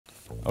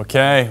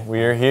Okay, we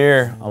are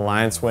here.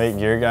 Alliance Wake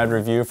Gear Guide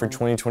review for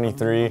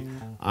 2023.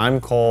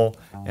 I'm Cole,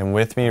 and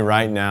with me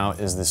right now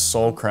is the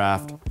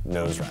Soulcraft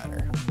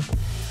Noserider.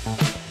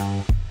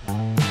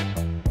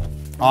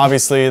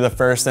 Obviously, the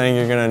first thing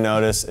you're gonna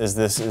notice is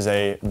this is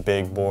a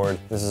big board.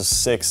 This is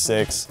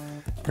 6'6",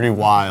 pretty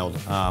wild.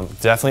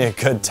 Definitely a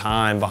good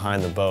time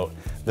behind the boat.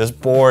 This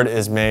board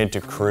is made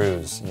to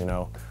cruise, you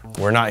know.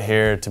 We're not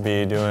here to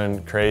be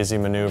doing crazy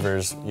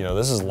maneuvers. You know,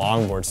 this is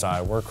longboard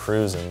style. We're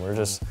cruising. We're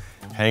just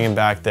hanging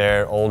back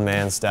there, old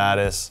man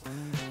status.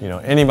 You know,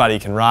 anybody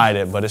can ride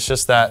it, but it's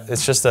just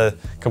a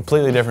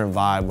completely different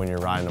vibe when you're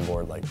riding a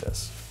board like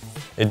this.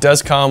 It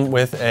does come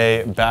with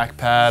a back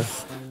pad.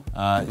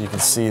 You can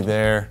see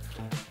there,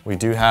 we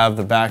do have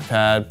the back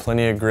pad,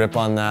 plenty of grip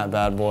on that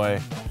bad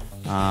boy.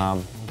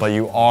 But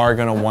you are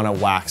gonna wanna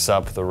wax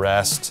up the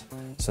rest.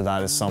 So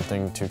that is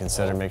something to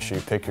consider. Make sure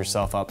you pick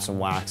yourself up some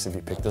wax if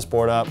you pick this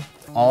board up.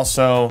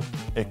 Also,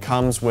 it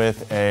comes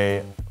with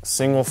a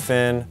single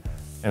fin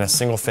and a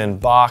single fin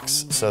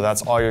box. So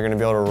that's all you're gonna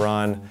be able to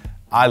run.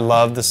 I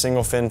love the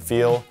single fin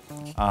feel.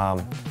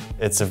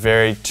 It's a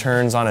very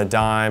turns on a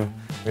dime.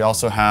 We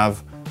also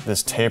have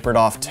this tapered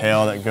off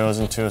tail that goes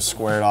into a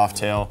squared off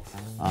tail.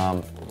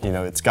 You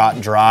know, it's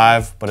got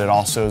drive, but it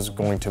also is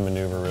going to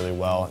maneuver really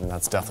well, and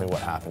that's definitely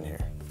what happened here.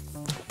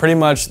 Pretty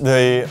much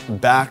the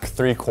back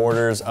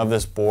 3/4 of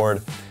this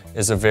board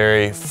is a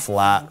very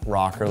flat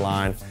rocker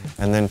line,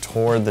 and then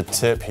toward the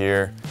tip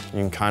here, you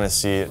can kind of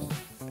see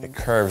it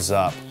curves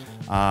up.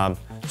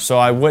 So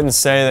I wouldn't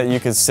say that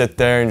you could sit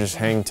there and just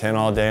hang 10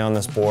 all day on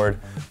this board.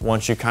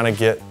 Once you kind of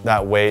get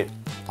that weight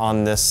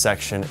on this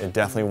section, it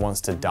definitely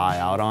wants to die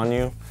out on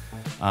you.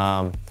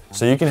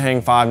 So you can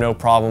hang 5 no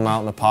problem out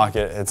in the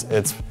pocket.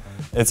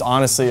 It's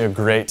honestly a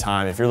great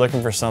time. If you're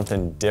looking for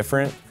something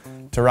different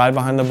to ride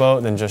behind the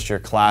boat than just your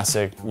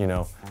classic, you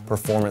know,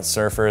 performance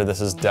surfer,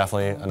 this is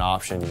definitely an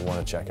option you want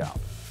to check out.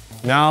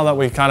 Now that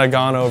we've kind of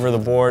gone over the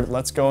board,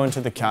 let's go into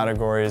the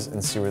categories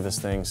and see where this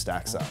thing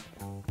stacks up.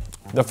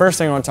 The first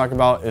thing I want to talk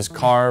about is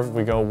carve.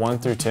 We go 1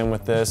 through 10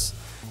 with this.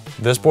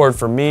 This board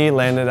for me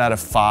landed at a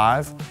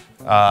 5.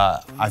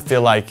 I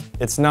feel like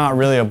it's not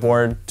really a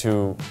board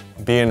to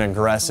be an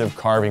aggressive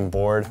carving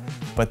board,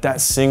 but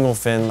that single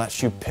fin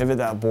lets you pivot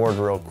that board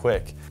real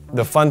quick.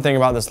 The fun thing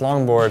about this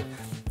longboard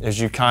is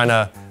you kind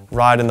of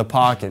ride in the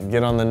pocket,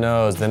 get on the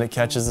nose, then it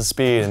catches the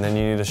speed, and then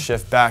you need to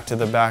shift back to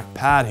the back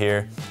pad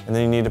here, and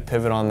then you need to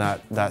pivot on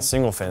that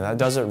single fin. That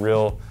does it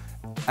real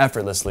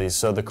effortlessly.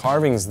 So the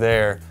carving's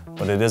there,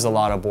 but it is a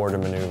lot of board to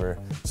maneuver.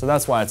 So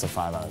that's why it's a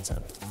 5 out of 10.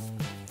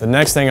 The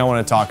next thing I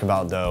want to talk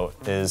about though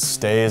is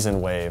stays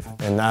and wave,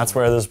 and that's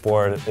where this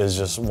board is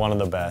just one of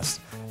the best.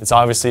 It's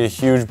obviously a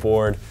huge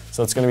board,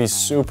 so it's going to be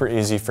super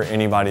easy for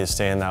anybody to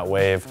stay in that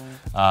wave.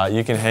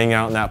 You can hang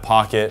out in that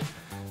pocket,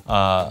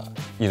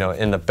 you know,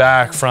 in the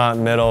back, front,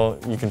 middle.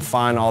 You can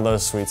find all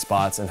those sweet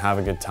spots and have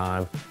a good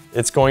time.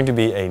 It's going to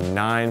be a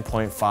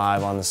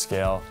 9.5 on the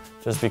scale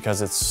just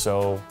because it's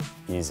so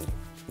easy.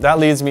 That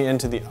leads me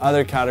into the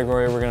other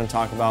category we're going to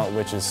talk about,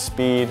 which is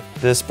speed.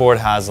 This board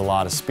has a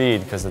lot of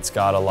speed because it's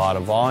got a lot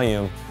of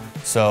volume,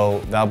 so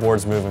that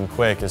board's moving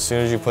quick. As soon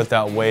as you put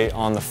that weight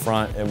on the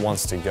front, it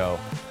wants to go.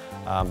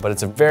 But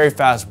it's a very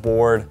fast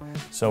board,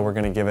 so we're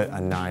going to give it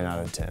a 9 out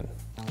of 10.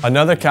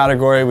 Another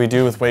category we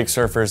do with wake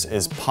surfers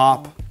is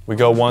pop. We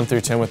go 1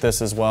 through 10 with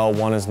this as well.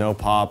 1 is no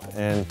pop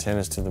and 10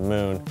 is to the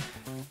moon.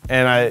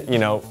 And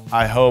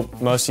I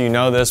hope most of you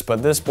know this,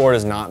 but this board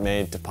is not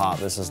made to pop.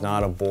 This is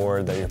not a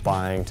board that you're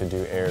buying to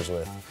do airs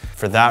with.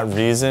 For that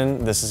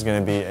reason, this is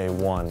gonna be a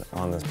 1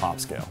 on this pop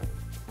scale.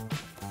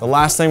 The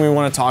last thing we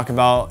wanna talk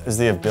about is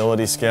the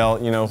ability scale.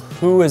 You know,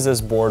 who is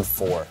this board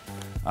for?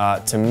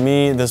 To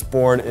me, this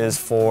board is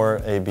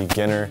for a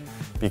beginner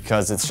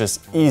because it's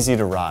just easy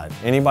to ride.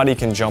 Anybody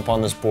can jump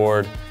on this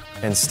board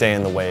and stay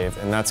in the wave,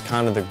 and that's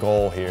kind of the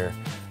goal here.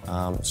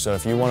 So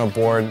if you want a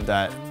board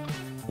that,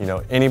 you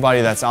know,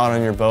 anybody that's out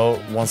on your boat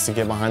wants to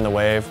get behind the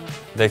wave,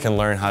 they can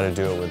learn how to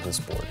do it with this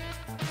board.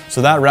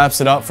 So that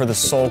wraps it up for the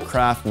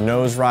Soulcraft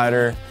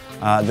Noserider.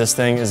 This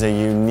thing is a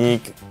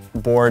unique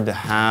board to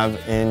have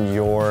in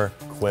your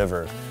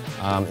quiver.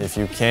 If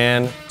you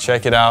can,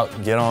 check it out,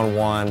 get on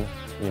one,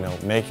 you know,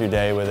 make your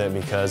day with it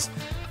because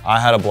I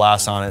had a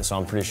blast on it, so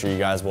I'm pretty sure you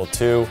guys will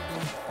too.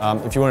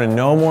 If you want to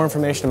know more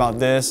information about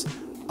this,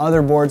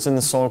 other boards in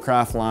the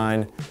Soulcraft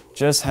line,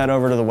 just head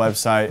over to the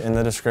website in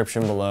the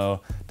description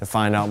below to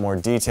find out more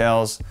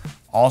details.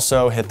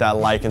 Also, hit that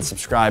like and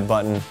subscribe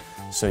button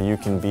so you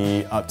can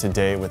be up to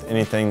date with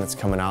anything that's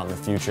coming out in the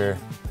future.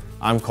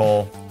 I'm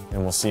Cole,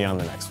 and we'll see you on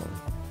the next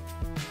one.